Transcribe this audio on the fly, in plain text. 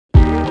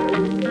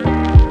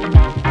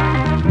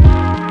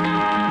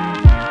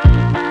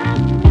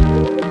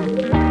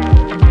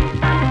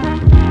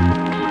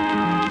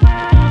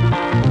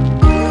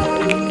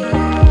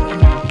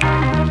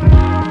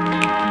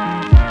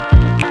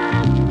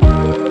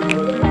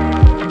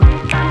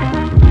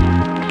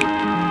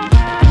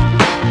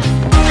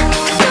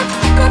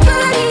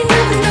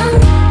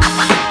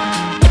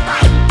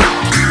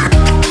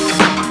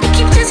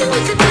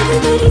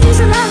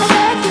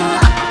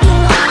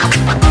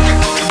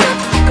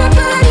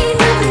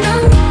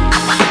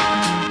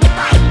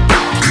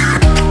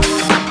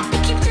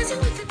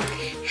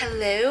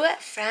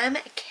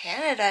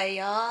Hey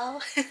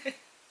y'all.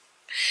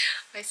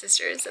 My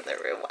sister is in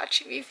the room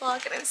watching me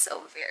vlog and I'm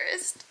so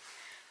embarrassed.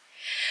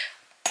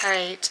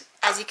 Alright,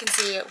 as you can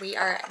see, we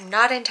are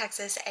not in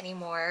Texas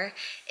anymore.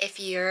 If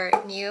you're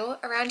new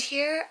around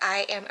here,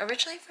 I am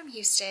originally from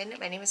Houston.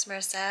 My name is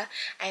Marissa.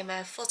 I'm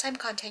a full-time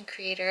content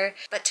creator,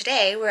 but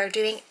today we're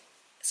doing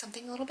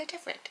something a little bit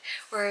different.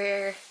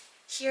 We're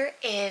here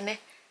in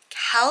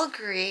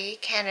Calgary,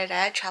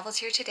 Canada. Travel's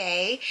here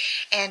today,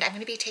 and I'm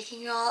going to be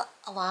taking you all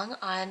along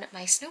on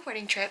my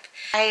snowboarding trip.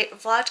 I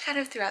vlogged kind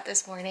of throughout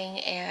this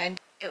morning,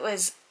 and it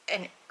was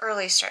an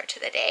early start to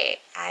the day.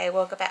 I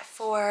woke up at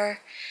 4,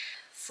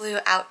 flew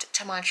out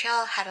to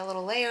Montreal, had a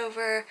little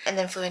layover, and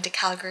then flew into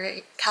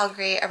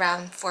Calgary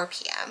around 4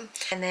 p.m.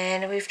 And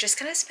then we've just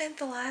kind of spent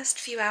the last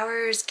few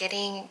hours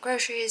getting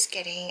groceries,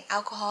 getting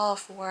alcohol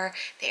for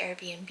the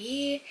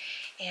Airbnb,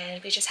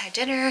 and we just had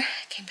dinner,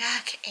 came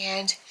back,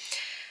 and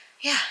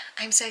yeah,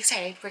 I'm so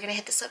excited. We're gonna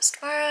hit the slopes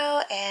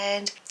tomorrow,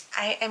 and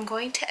I am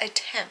going to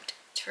attempt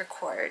to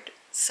record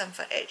some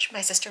footage.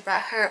 My sister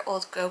brought her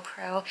old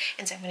GoPro,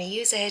 and so I'm gonna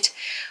use it.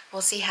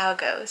 We'll see how it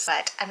goes,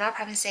 but I'm not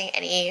promising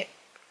any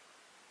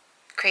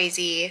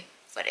crazy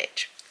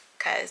footage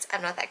because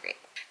I'm not that great.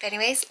 But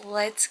anyways,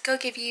 let's go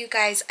give you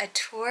guys a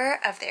tour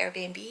of the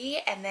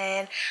Airbnb, and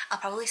then I'll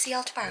probably see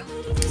y'all tomorrow.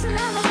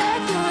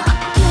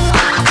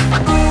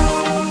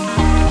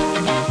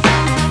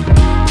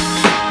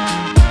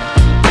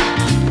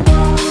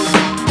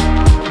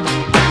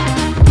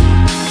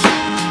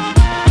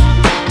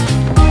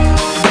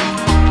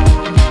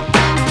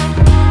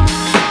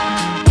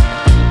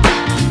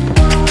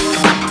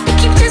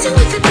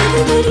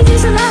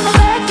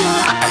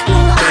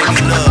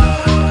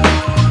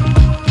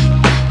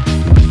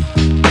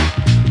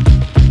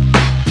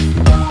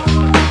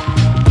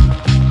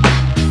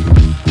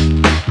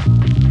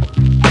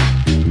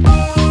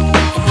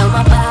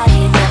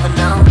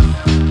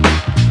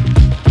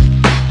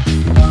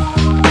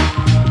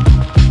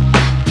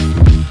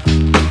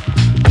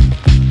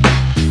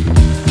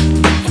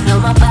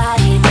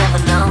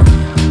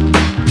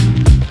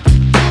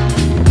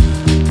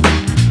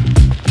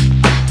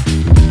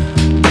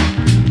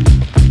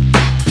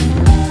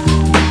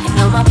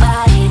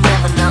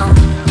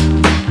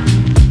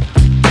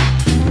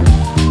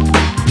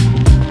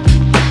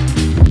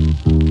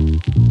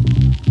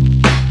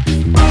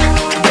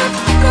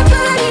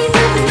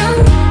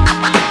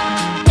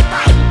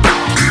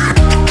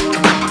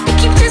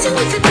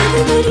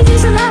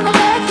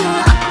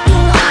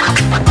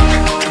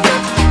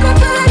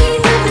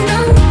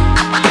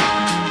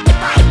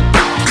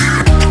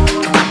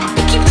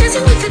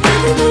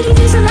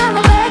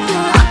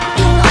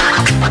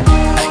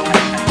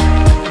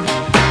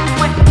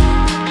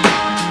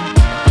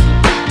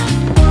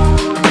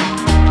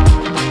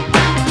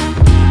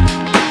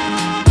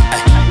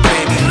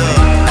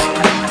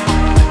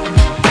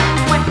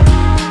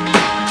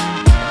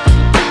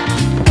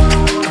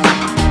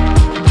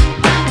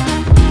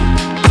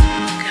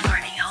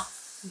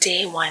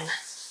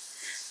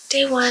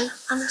 Day one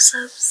on the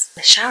slopes.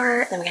 The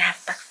shower, then we're gonna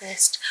have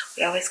breakfast.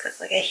 We always cook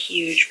like a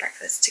huge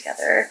breakfast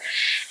together,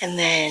 and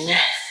then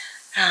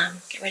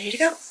get ready to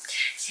go.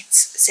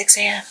 It's 6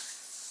 a.m.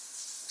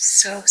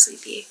 So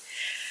sleepy.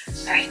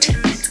 All right,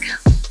 let's go.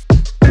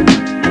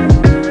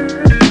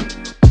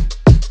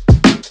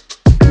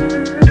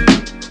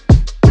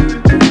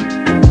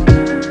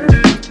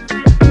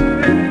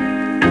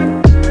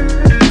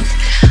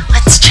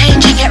 Let's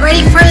change and get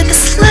ready for the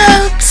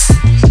slopes.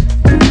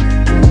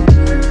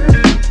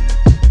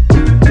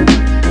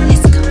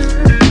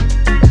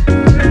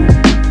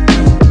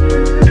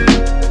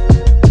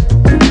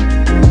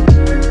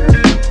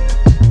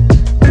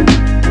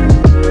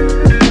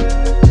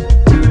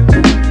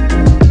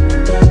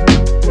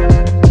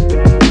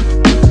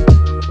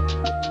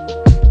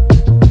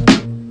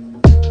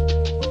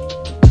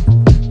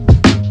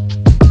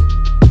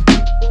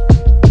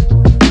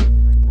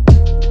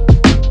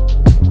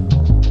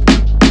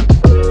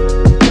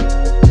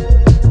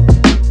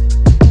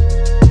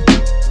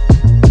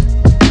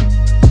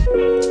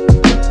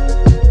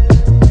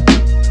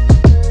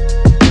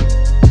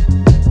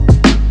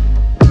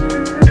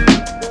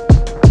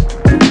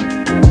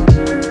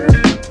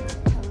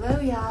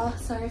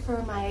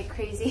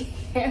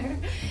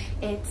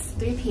 It's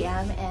 3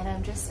 p.m. and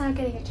I'm just not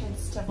getting a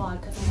chance to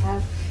vlog because I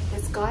have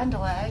this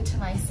gondola to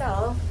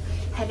myself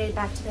headed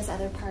back to this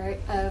other part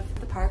of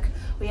the park.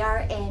 We are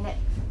in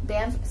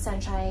Banff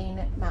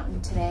Sunshine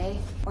Mountain today,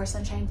 or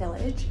Sunshine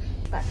Village,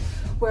 but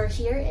we're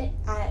here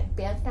at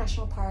Banff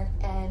National Park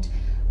and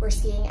we're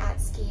skiing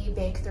at Ski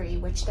Big 3,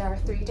 which there are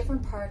 3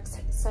 different parks: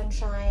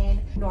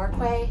 Sunshine,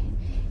 Norquay,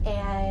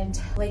 and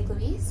Lake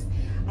Louise.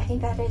 I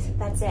think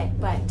that's it,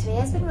 but today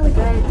has been really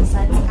good. The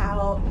sun's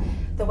out,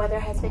 the weather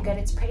has been good.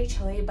 It's pretty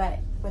chilly, but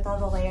with all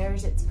the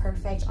layers, it's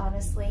perfect,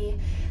 honestly.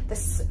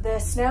 The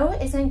snow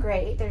isn't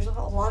great. There's a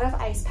lot of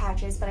ice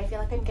patches, but I feel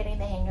like I'm getting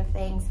the hang of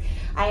things.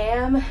 I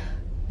am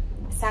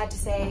sad to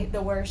say,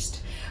 the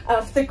worst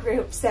of the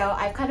group. So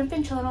I've kind of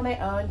been chilling on my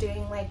own,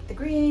 doing like the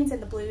greens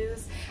and the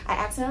blues. I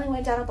accidentally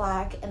went down a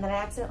black, and then I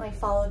accidentally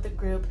followed the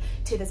group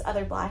to this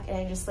other black, and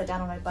I just slid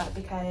down on my butt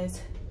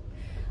because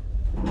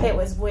it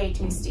was way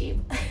too steep.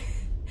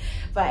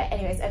 But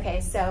anyways, okay,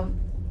 so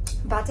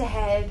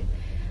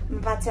I'm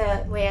about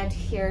to land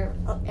here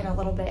in a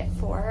little bit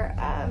for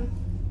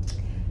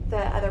the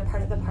other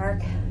part of the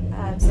park.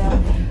 So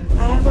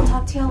I will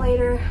talk to y'all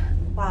later.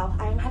 Wow,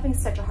 I'm having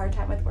such a hard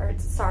time with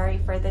words. Sorry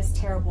for this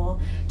terrible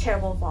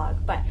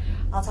vlog, but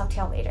I'll talk to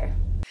y'all later.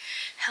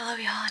 Hello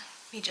y'all.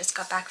 We just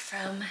got back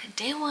from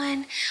day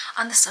 1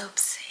 on the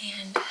slopes,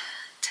 and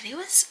today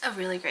was a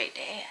really great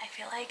day.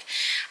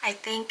 I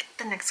think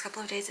the next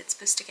couple of days it's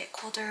supposed to get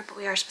colder, but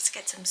we are supposed to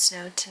get some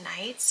snow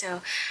tonight,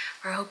 so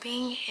we're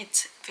hoping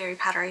it's very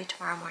powdery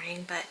tomorrow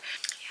morning. But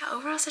yeah,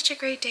 overall such a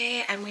great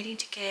day. I'm waiting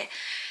to get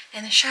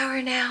in the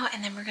shower now,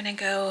 and then we're gonna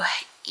go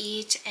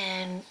eat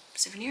and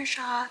souvenir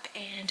shop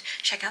and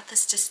check out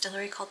this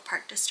distillery called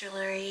Park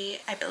Distillery.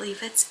 I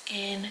believe it's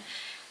in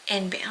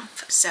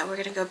Banff. So we're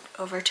gonna go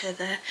over to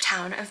the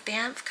town of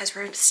Banff because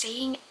we're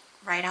staying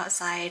right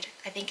outside.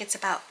 I think it's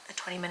about a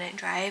 20-minute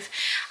drive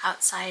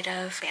outside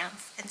of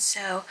Banff, and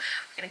so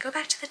we're gonna go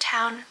back to the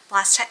town.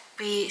 Last time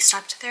we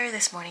stopped there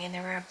this morning, and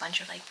there were a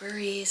bunch of like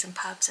breweries and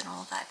pubs and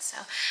all of that, so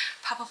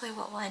probably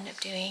what we'll end up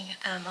doing,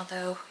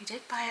 although we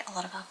did buy a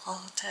lot of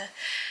alcohol to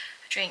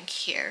drink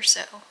here,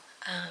 so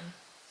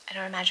I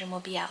don't imagine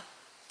we'll be out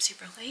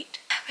super late.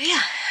 But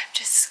yeah, I'm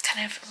just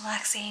kind of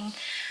relaxing.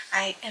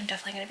 I am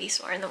definitely going to be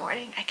sore in the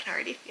morning. I can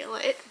already feel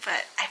it,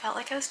 but I felt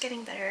like I was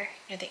getting better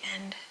near the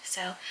end.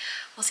 So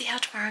we'll see how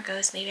tomorrow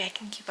goes. Maybe I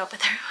can keep up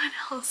with everyone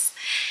else.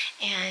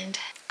 And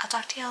I'll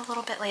talk to y'all a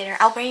little bit later.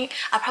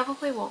 I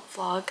probably won't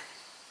vlog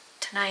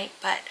tonight,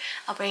 but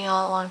I'll bring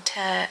y'all along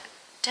to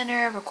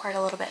dinner, record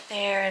a little bit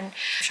there and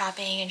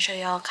shopping, and show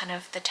y'all kind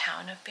of the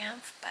town of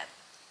Banff. But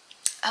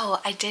oh,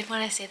 I did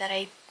want to say that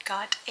I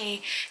got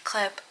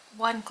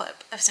one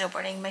clip of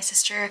snowboarding. My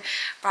sister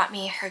brought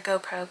me her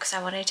GoPro because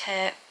I wanted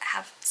to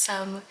have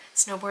some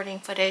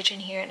snowboarding footage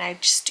in here, and I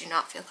just do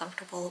not feel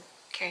comfortable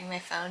carrying my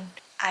phone.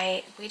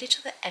 I waited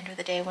till the end of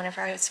the day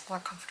whenever I was more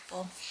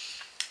comfortable,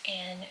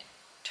 and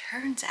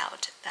turns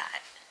out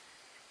that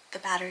the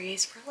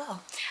batteries were low,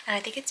 and I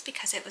think it's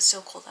because it was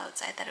so cold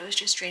outside that it was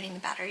just draining the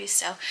batteries.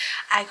 So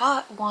I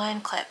got one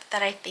clip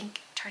that I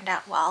think turned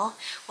out well.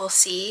 We'll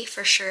see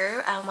for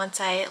sure once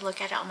I look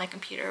at it on my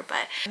computer,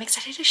 but I'm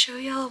excited to show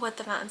y'all what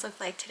the mountains look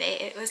like today.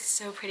 It was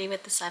so pretty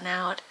with the sun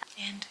out,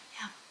 and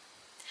yeah.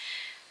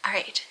 All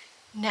right,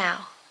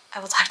 now I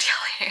will talk to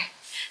y'all later.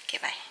 Okay,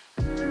 bye.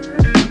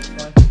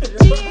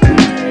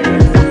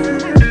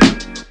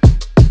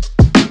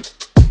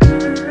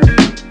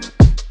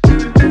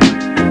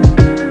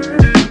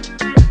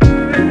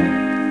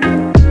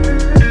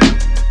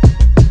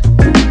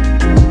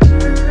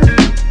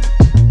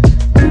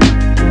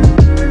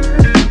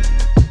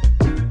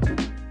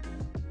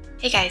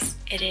 Hey guys,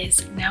 it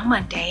is now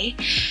Monday,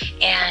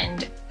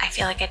 and I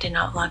feel like I did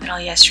not vlog at all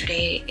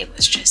yesterday. It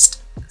was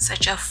just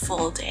such a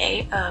full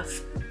day of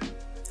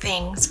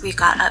things. We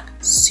got up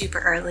super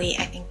early.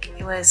 I think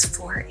it was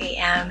 4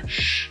 a.m.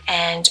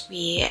 and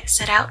we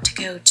set out to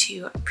go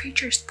to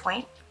Preacher's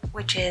Point,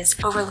 which is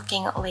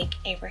overlooking Lake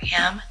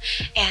Abraham,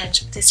 and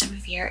this time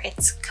of year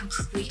it's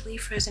completely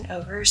frozen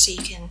over, so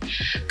you can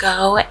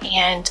go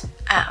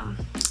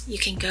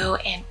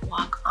and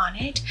walk on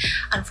it.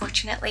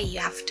 Unfortunately, you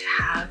have to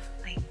have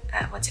like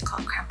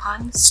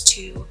crampons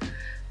to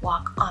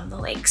walk on the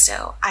lake,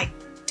 so I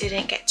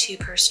didn't get to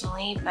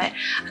personally, but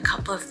a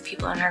couple of the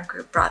people in our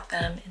group brought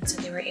them, and so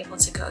they were able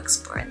to go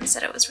explore, and they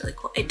said it was really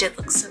cool. It did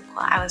look so cool.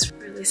 I was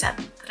really sad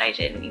that I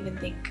didn't even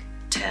think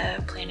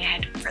to plan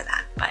ahead for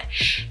that, but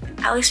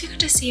at least we got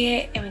to see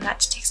it, and we got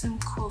to take some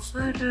cool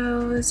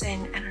photos,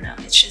 and I don't know,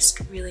 it's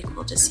just really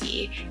cool to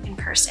see in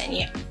person.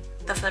 Yeah,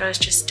 the photos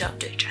just don't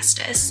do it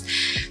justice.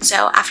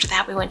 So after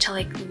that, we went to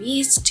Lake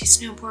Louise to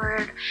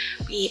snowboard.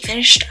 We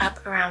finished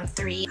up around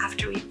 3.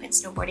 After we went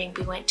snowboarding,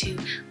 we went to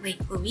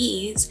Lake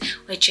Louise,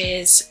 which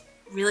is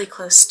really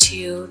close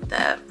to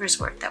the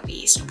resort that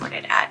we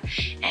snowboarded at,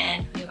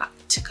 and we got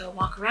to go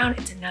walk around.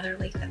 It's another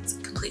lake that's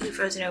completely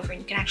frozen over,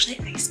 and you can actually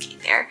ice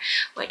skate there,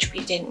 which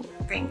we didn't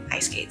bring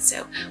ice skates,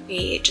 so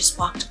we just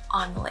walked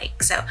on the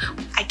lake. So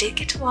I did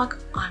get to walk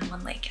on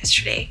one lake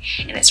yesterday,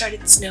 and it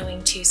started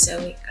snowing too, so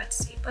we got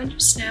to see a bunch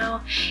of snow,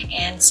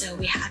 and so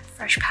we had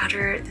fresh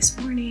powder this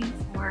morning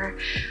for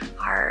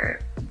our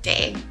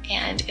day,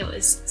 and it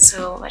was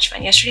so much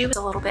fun. Yesterday was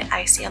a little bit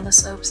icy on the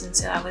slopes, and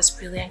so I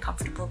was really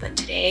uncomfortable, but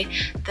today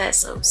the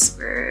slopes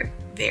were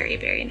very,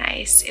 very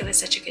nice. It was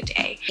such a good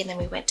day. And then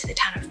we went to the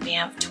town of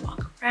Banff to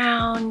walk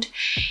around,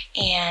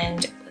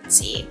 and let's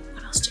see,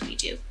 what else did we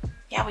do?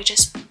 Yeah, we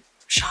just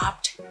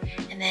shopped,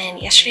 and then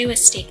yesterday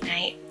was steak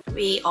night.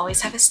 We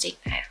always have a steak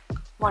night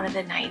one of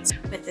the nights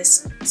with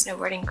this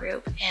snowboarding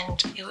group,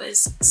 and it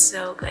was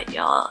so good,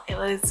 y'all. It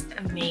was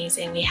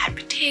amazing. We had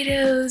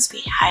potatoes,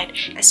 we had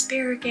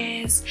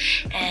asparagus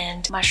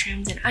and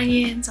mushrooms and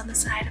onions on the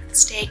side of the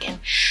steak, and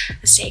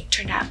the steak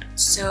turned out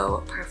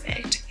so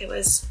perfect. It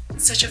was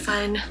such a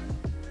fun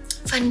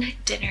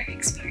dinner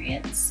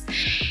experience.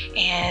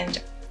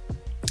 And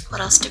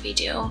what else did we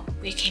do?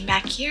 We came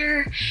back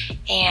here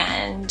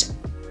and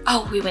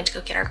we went to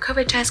go get our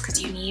COVID test,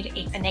 because you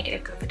need a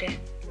negative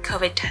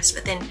COVID test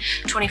within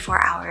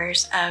 24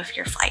 hours of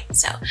your flight.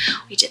 So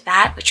we did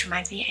that, which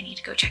reminds me I need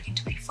to go check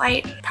into my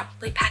flight,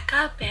 probably pack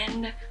up,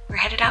 and we're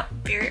headed out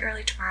very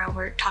early tomorrow.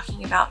 We're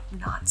talking about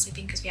not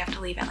sleeping because we have to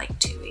leave at like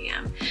 2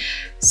 a.m.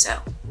 So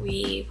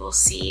we will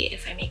see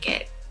if I make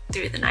it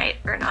through the night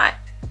or not.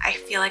 I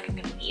feel like I'm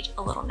gonna need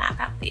a little nap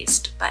at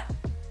least, but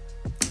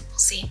we'll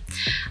see.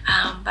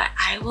 But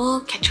I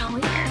will catch y'all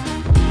later.